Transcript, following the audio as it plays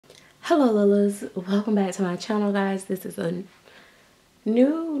Hello Lillas, welcome back to my channel guys. This is a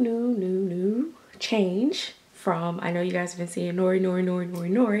new change from, I know you guys have been seeing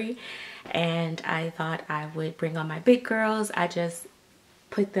Nori, and I thought I would bring on my big girls. I just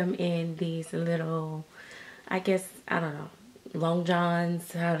put them in these little, I guess, I don't know, long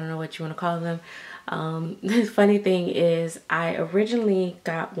johns, I don't know what you want to call them. The funny thing is I originally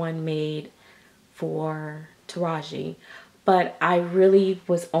got one made for Taraji, but I really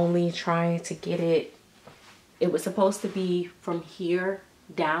was only trying to get it was supposed to be from here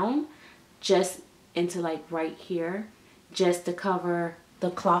down just into like right here, just to cover the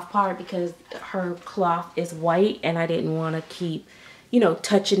cloth part, because her cloth is white and I didn't want to keep, you know,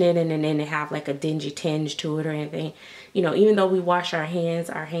 touching it and then have like a dingy tinge to it or anything. You know, even though we wash our hands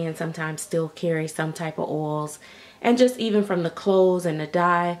sometimes still carry some type of oils, and just even from the clothes and the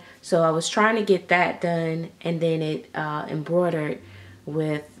dye. So I was trying to get that done, and then it embroidered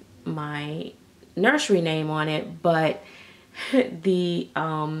with my nursery name on it. But the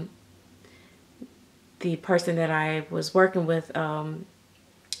person that I was working with,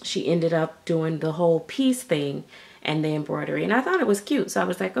 she ended up doing the whole piece thing and the embroidery, and I thought it was cute. So I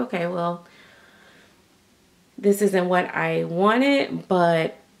was like, okay, well, this isn't what I wanted,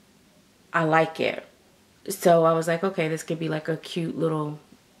 but I like it. So I was like, okay, this could be like a cute little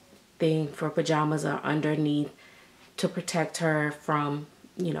thing for pajamas or underneath to protect her from,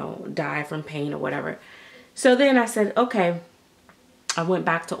 you know, dye from paint or whatever. So then I said, okay, I went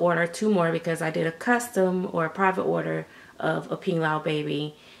back to order 2 more because I did a custom or a private order of a Pink Loud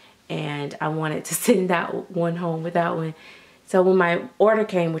baby, and I wanted to send that one home with that one. So when my order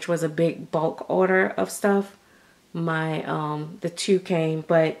came, which was a big bulk order of stuff, my the 2 came,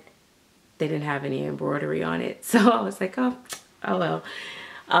 but they didn't have any embroidery on it. So I was like, oh well.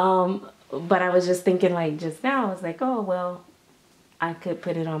 But I was just thinking, like, just now, I was like, oh well, I could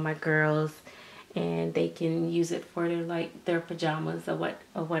put it on my girls and they can use it for their, like, their pajamas or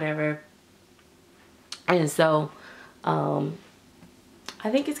whatever. And so I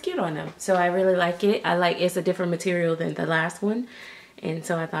think it's cute on them. So I really like it. It's a different material than the last one, and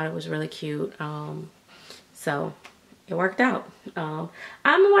so I thought it was really cute. So it worked out. I'm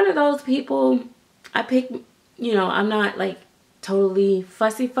one of those people, I pick, you know, I'm not like totally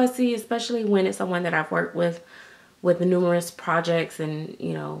fussy, especially when it's someone that I've worked with numerous projects, and,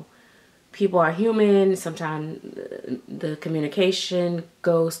 you know, people are human. Sometimes the communication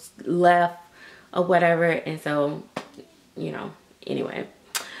goes left or whatever, and so, you know, anyway.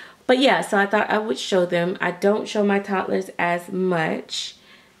 But yeah, so I thought I would show them. I don't show my toddlers as much,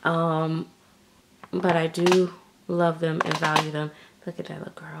 but I do love them and value them. Look at that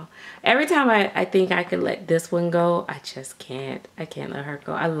little girl. Every time I think I could let this one go, I just can't. I can't let her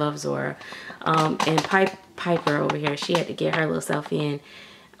go. I love Zora. And Piper over here, she had to get her little self in.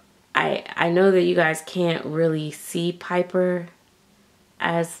 I know that you guys can't really see Piper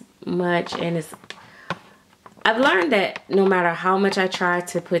as much, and I've learned that no matter how much I try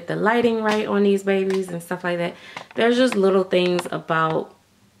to put the lighting right on these babies and stuff like that, there's just little things about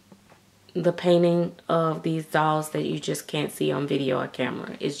the painting of these dolls that you just can't see on video or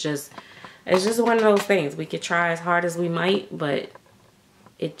camera. It's just one of those things. We could try as hard as we might, but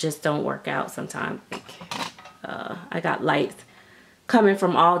it just don't work out sometimes. I got lights coming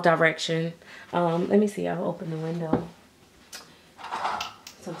from all directions. Let me see, I'll open the window.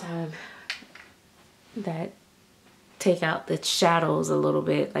 Sometimes that take out the shadows a little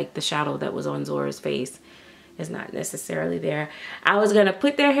bit, like the shadow that was on Zora's face is not necessarily there. I was gonna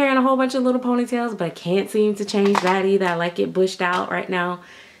put their hair in a whole bunch of little ponytails, but I can't seem to change that either. I like it bushed out right now.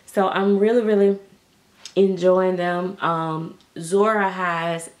 So I'm really enjoying them. Zora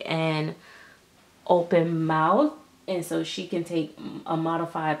has an open mouth, and so she can take a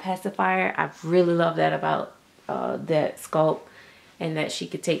modified pacifier. I really love that about that sculpt, and that she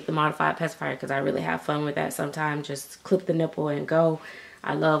could take the modified pacifier, because I really have fun with that sometimes. Just clip the nipple and go.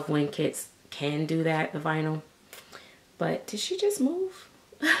 I love when kids can do that, the vinyl. But did she just move?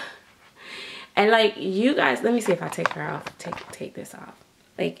 And like, you guys, let me see if I take her off. Take this off.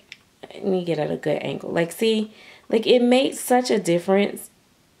 Like, let me get at a good angle. Like, see, like, it makes such a difference,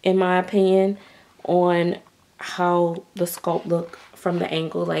 in my opinion, on how the sculpt look from the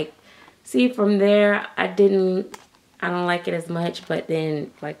angle. Like, see, from there, I don't like it as much, but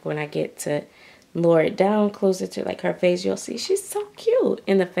then, like, when I get to lower it down closer to, like, her face, you'll see she's so cute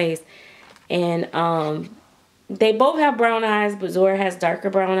in the face. And they both have brown eyes, but Zora has darker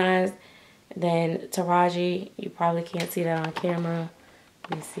brown eyes than Taraji. You probably can't see that on camera.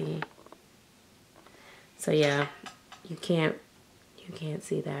 Let me see. So yeah, you can't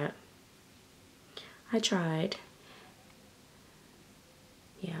see that. I tried.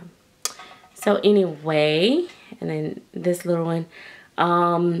 Yeah. So anyway, and then this little one.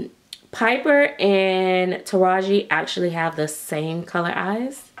 Piper and Taraji actually have the same color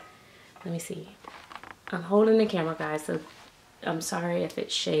eyes. Let me see. I'm holding the camera, guys, so I'm sorry if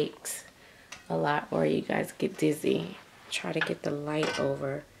it shakes a lot or you guys get dizzy. Try to get the light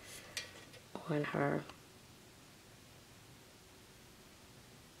over on her.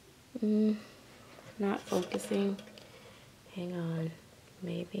 Not focusing. Hang on,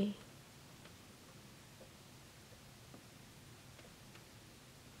 maybe.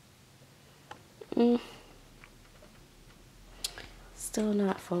 Still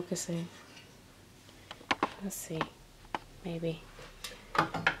not focusing. Let's see. Maybe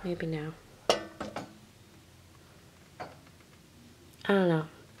now. I don't know.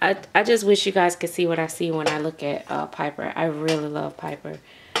 I just wish you guys could see what I see when I look at Piper. I really love Piper.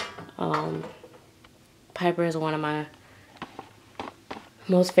 Piper is one of my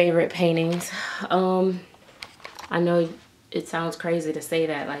most favorite paintings. I know it sounds crazy to say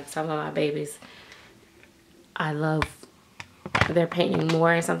that, like some of my babies, I love their painting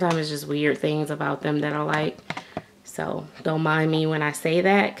more, and sometimes it's just weird things about them that I like. So don't mind me when I say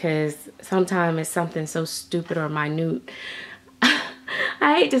that, because sometimes it's something so stupid or minute.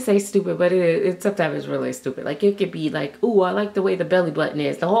 I hate to say stupid, but it sometimes it's really stupid. Like it could be like, ooh, I like the way the belly button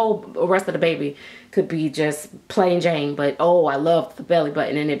is. The whole rest of the baby could be just plain Jane, but oh, I love the belly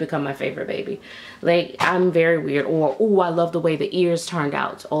button and it become my favorite baby. Like I'm very weird. Or ooh, I love the way the ears turned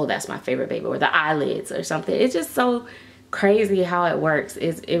out. Oh, that's my favorite baby. Or the eyelids or something. It's just so crazy how it works.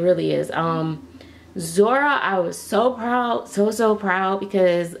 It really is. Zora, I was so proud, so proud,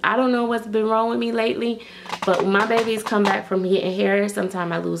 because I don't know what's been wrong with me lately, but when my babies come back from getting hair, sometimes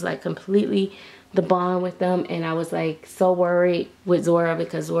I lose like completely the bond with them, and I was like so worried with Zora,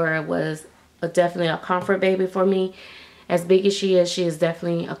 because Zora was definitely a comfort baby for me. As big as she is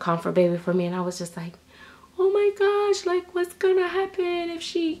definitely a comfort baby for me, and I was just like, oh my gosh, like what's gonna happen if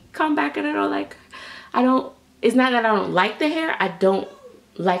she come back? And I don't like, it's not that I don't like the hair, I don't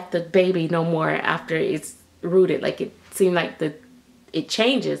like the baby no more after it's rooted. Like it seemed like it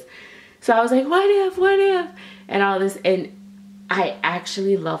changes. So I was like, what if, and all this, and I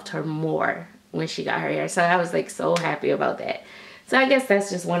actually loved her more when she got her hair. So I was like so happy about that. So I guess that's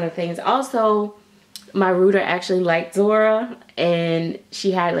just one of the things. Also, my rooter actually liked Zora, and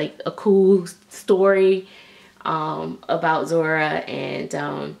she had like a cool story about Zora, and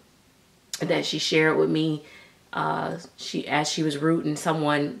that she shared with me. As she was rooting,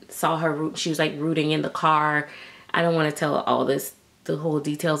 someone saw her root. She was like rooting in the car. I don't want to tell all this, the whole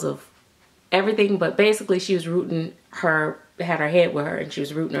details of everything, but basically she was rooting her, had her head with her, and she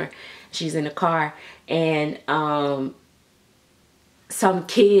was rooting her. She's in the car, and some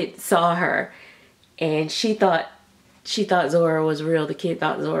kid saw her, and she thought Zora was real. The kid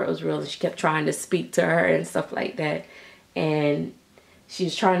thought Zora was real, and she kept trying to speak to her and stuff like that, and she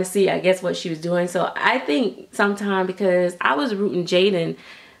was trying to see, I guess, what she was doing. So I think sometime, because I was rooting Jaden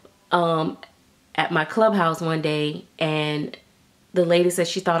at my clubhouse one day, and the lady said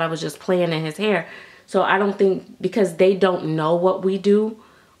she thought I was just playing in his hair. So I don't think, because they don't know what we do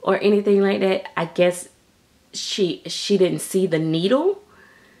or anything like that, I guess she didn't see the needle.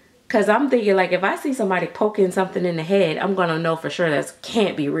 Because I'm thinking, like, if I see somebody poking something in the head, I'm going to know for sure that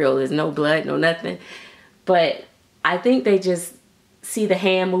can't be real. There's no blood, no nothing. But I think they just see the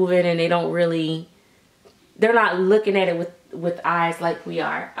hand moving, and they don't really, they're not looking at it with eyes like we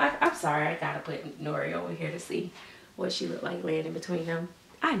are. I'm sorry, I gotta put Nori over here to see what she looked like laying in between them.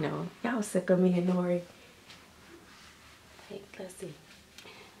 I know, y'all sick of me and Nori. Hey,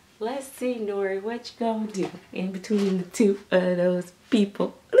 let's see Nori, what you gonna do in between the two of those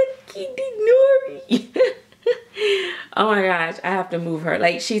people? Look at Nori. Oh my gosh, I have to move her.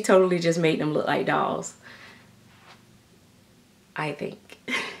 Like, she totally just made them look like dolls, I think.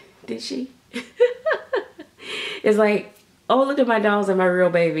 Did she? It's like, oh, look at my dolls and my real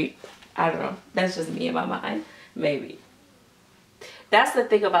baby. I don't know. That's just me in my mind. Maybe. That's the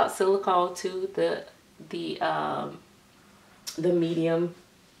thing about silicone too. The medium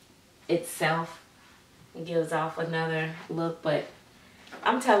itself gives off another look. But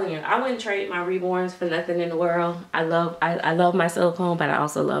I'm telling you, I wouldn't trade my Reborns for nothing in the world. I love my silicone, but I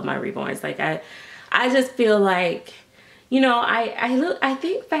also love my Reborns. Like I just feel like, you know, I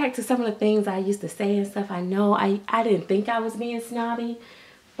think back to some of the things I used to say and stuff. I know I didn't think I was being snobby,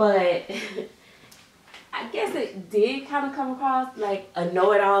 but I guess it did kind of come across like a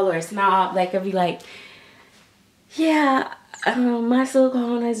know-it-all or a snob. Like, I'd be like, yeah, my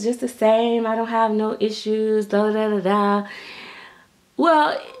silicone is just the same. I don't have no issues, da da da da.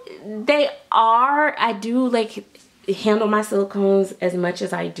 Well, they are. I do, like, handle my silicones as much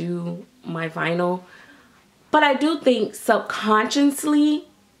as I do my vinyl. But I do think subconsciously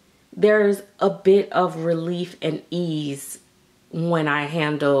there's a bit of relief and ease when I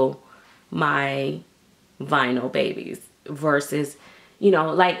handle my vinyl babies versus, you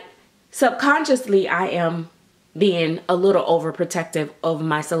know, like subconsciously I am being a little overprotective of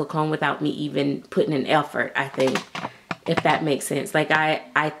my silicone without me even putting an effort, I think, if that makes sense. Like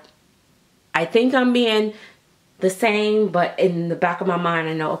I think I'm being the same, but in the back of my mind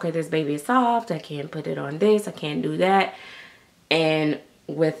I know, okay, this baby is soft, I can't put it on this, I can't do that. And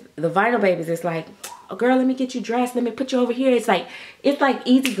with the vinyl babies, it's like, oh girl, let me get you dressed, let me put you over here. It's like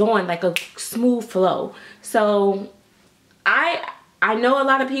easy going, like a smooth flow. So I know a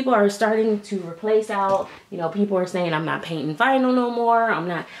lot of people are starting to replace out, you know, people are saying I'm not painting vinyl no more.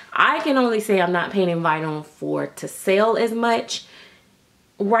 I can only say I'm not painting vinyl to sell as much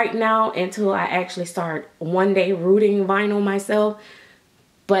right now until I actually start one day rooting vinyl myself.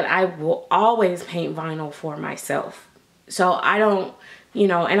 But I will always paint vinyl for myself. So I don't, you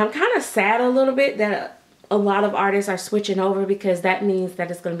know, and I'm kind of sad a little bit that a lot of artists are switching over, because that means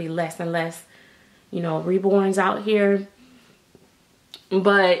that it's going to be less and less, you know, reborns out here.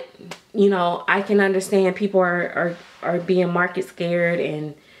 But, you know, I can understand people are being market scared,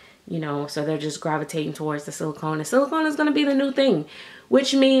 and, you know, so they're just gravitating towards the silicone. The silicone is going to be the new thing,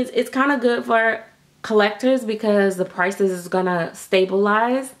 which means it's kind of good for collectors because the prices is going to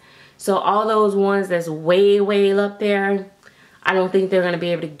stabilize. So all those ones that's way, way up there, I don't think they're going to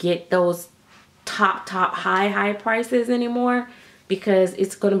be able to get those top, high prices anymore, because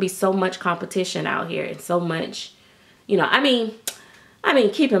it's going to be so much competition out here and so much, you know, I mean,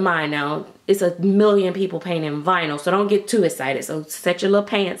 keep in mind now, it's 1 million people painting vinyl, so don't get too excited. So set your little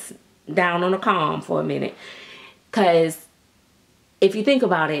pants down on the calm for a minute. Because if you think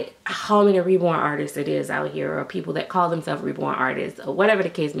about it, how many reborn artists it is out here, or people that call themselves reborn artists, or whatever the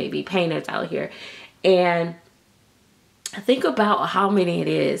case may be, painters out here. And think about how many it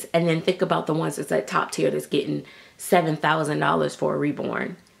is, and then think about the ones that's at top tier that's getting $7,000 for a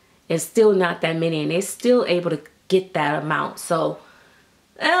reborn. It's still not that many, and they're still able to get that amount. So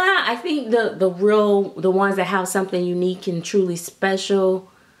I think the ones that have something unique and truly special,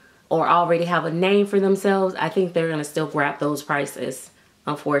 or already have a name for themselves, I think they're gonna still grab those prices,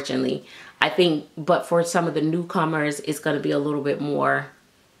 unfortunately. I think, but for some of the newcomers, it's gonna be a little bit more,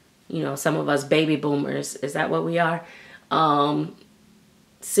 you know, some of us baby boomers, is that what we are?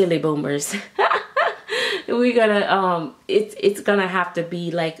 Silly boomers. We're gonna, it's gonna have to be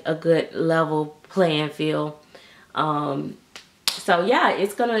like a good level playing field. So yeah,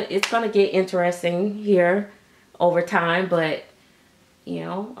 it's gonna get interesting here over time, but you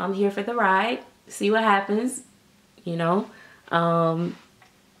know, I'm here for the ride. See what happens. You know,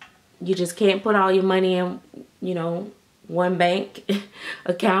 you just can't put all your money in, you know, one bank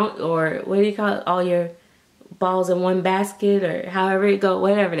account, or what do you call it? All your balls in one basket, or however it go,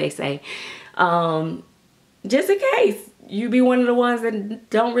 whatever they say. Just in case you be one of the ones that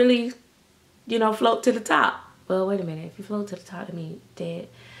don't really, you know, float to the top. Well, wait a minute. If you float to the top, I mean, dead.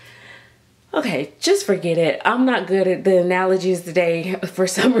 Okay, just forget it. I'm not good at the analogies today for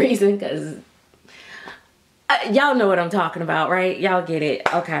some reason, because y'all know what I'm talking about, right? Y'all get it.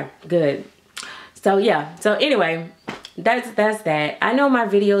 Okay, good. So yeah. So anyway, that's that. I know my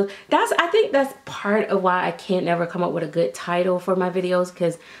videos. I think that's part of why I can't never come up with a good title for my videos,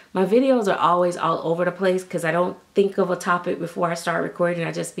 because my videos are always all over the place, because I don't think of a topic before I start recording.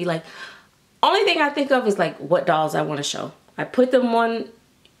 I just be like, only thing I think of is like what dolls I want to show. I put them on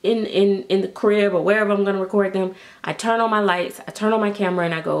in the crib or wherever I'm going to record them. I turn on my lights, I turn on my camera,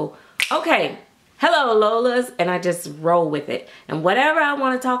 and I go, okay, hello Lolas, and I just roll with it. And whatever I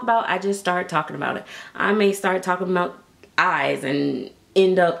want to talk about, I just start talking about it. I may start talking about eyes and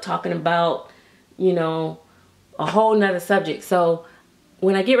end up talking about, you know, a whole nother subject. So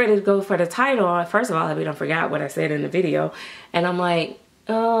when I get ready to go for the title, first of all, I don't forget what I said in the video, and I'm like,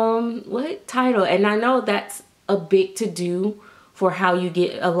 what title? And I know that's a big to do for how you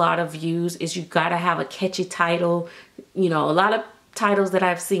get a lot of views, is you gotta have a catchy title. You know, a lot of titles that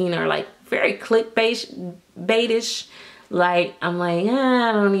I've seen are like very clickbait-ish. Like, I'm like,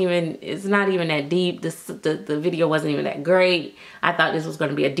 it's not even that deep. The video wasn't even that great. I thought this was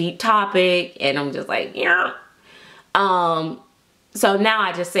gonna be a deep topic, and I'm just like, yeah. So now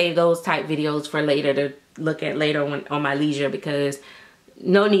I just save those type videos for later to look at later on my leisure, because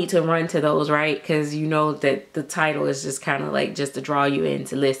no need to run to those, right? Because you know that the title is just kind of like just to draw you in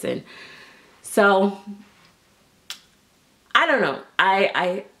to listen. So I don't know.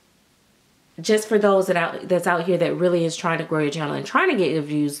 I just for those that's out here that really is trying to grow your channel and trying to get your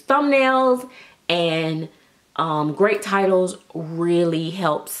views, thumbnails and great titles really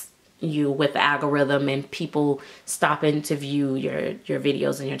helps you with the algorithm and people stopping to view your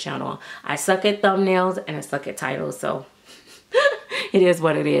videos and your channel. I suck at thumbnails and I suck at titles, so it is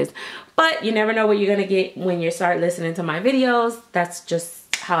what it is. But you never know what you're gonna get when you start listening to my videos. That's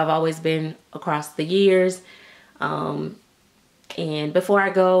just how I've always been across the years. And before I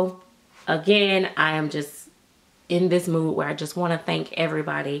go, again, I am just in this mood where I just want to thank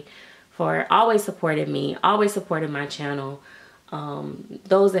everybody for always supporting me, always supporting my channel.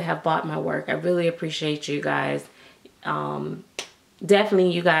 Those that have bought my work, I really appreciate you guys.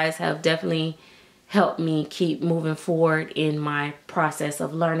 Definitely, you guys have definitely helped me keep moving forward in my process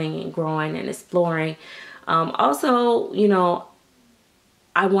of learning and growing and exploring. Also, you know,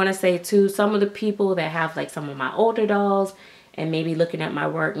 I want to say too, some of the people that have like some of my older dolls and maybe looking at my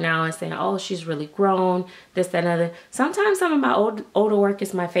work now and saying, oh, she's really grown, this, that, and other. Sometimes some of my older work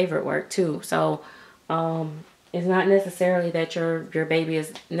is my favorite work too. So it's not necessarily that your baby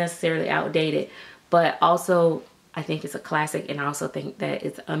is necessarily outdated, but also I think it's a classic, and I also think that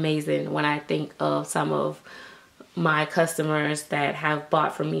it's amazing when I think of some of my customers that have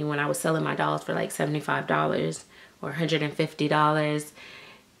bought from me when I was selling my dolls for like $75 or $150.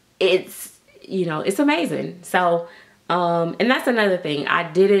 It's, you know, it's amazing. So, and that's another thing. I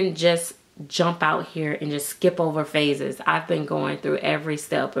didn't just jump out here and just skip over phases. I've been going through every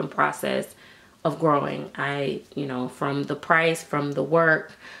step and process of growing. You know, from the price, from the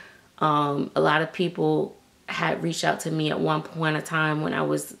work. A lot of people had reached out to me at one point in time when I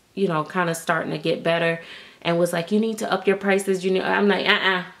was, you know, kind of starting to get better and was like, you need to up your prices. You know, I'm like,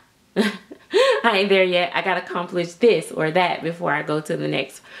 I ain't there yet. I got to accomplish this or that before I go to the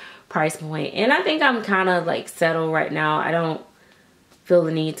next price point. And I think I'm kind of like settled right now. I don't feel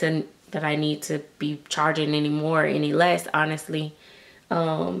the need that I need to be charging any more or any less, honestly.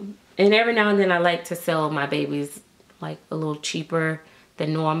 And every now and then I like to sell my babies like a little cheaper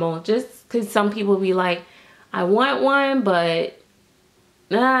than normal, just because some people be like, I want one, but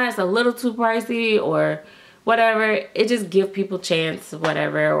nah, it's a little too pricey or whatever. It just give people chance,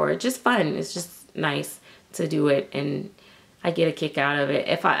 whatever, or just fun. It's just nice to do it, and I get a kick out of it.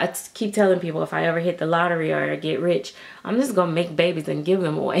 If I keep telling people, if I ever hit the lottery or I get rich, I'm just gonna make babies and give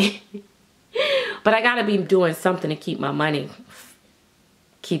them away. But I gotta be doing something to keep my money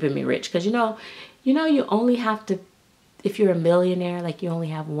keeping me rich, because you know you only have to, if you're a millionaire, like you only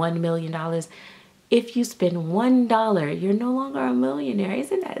have $1 million. If you spend $1, you're no longer a millionaire.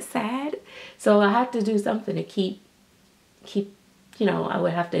 Isn't that sad? So I have to do something to keep, you know, I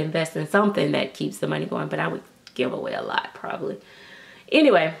would have to invest in something that keeps the money going, but I would give away a lot probably.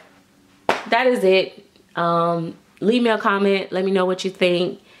 Anyway, that is it. Leave me a comment. Let me know what you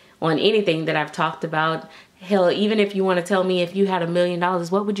think on anything that I've talked about. Hell, even if you want to tell me if you had $1 million,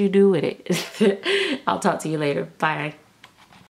 what would you do with it? I'll talk to you later. Bye.